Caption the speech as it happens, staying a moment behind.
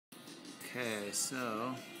Okay, so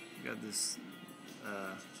I got this.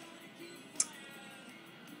 I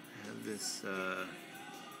have this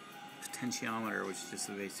potentiometer, which is just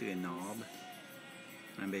basically a knob.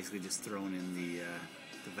 And I'm basically just throwing in the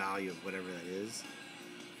value of whatever that is,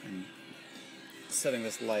 and setting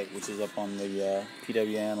this light, which is up on the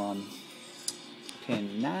PWM on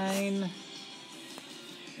pin 9.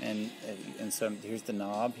 And so here's the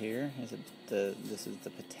knob here. This is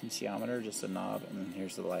the potentiometer, just a knob, and then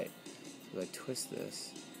here's the light. So I twist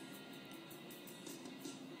this.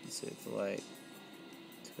 Let's see if the light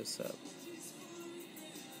twists up.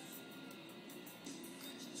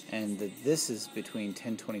 And this is between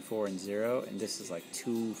 1024 and 0, and this is like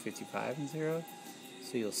 255 and 0.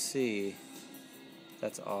 So you'll see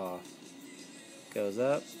that's off. Goes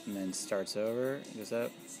up and then starts over. It goes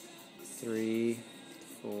up 3,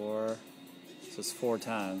 4. So it's 4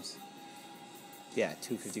 times. Yeah,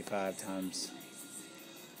 255 times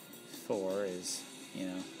 4 is,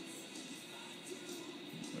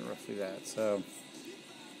 roughly that. So,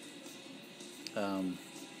 and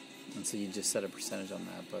so you just set a percentage on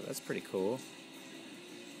that, but that's pretty cool.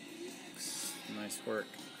 Nice work,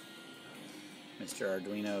 Mr.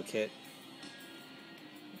 Arduino kit.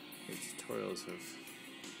 Your tutorials have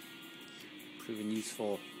proven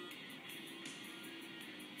useful.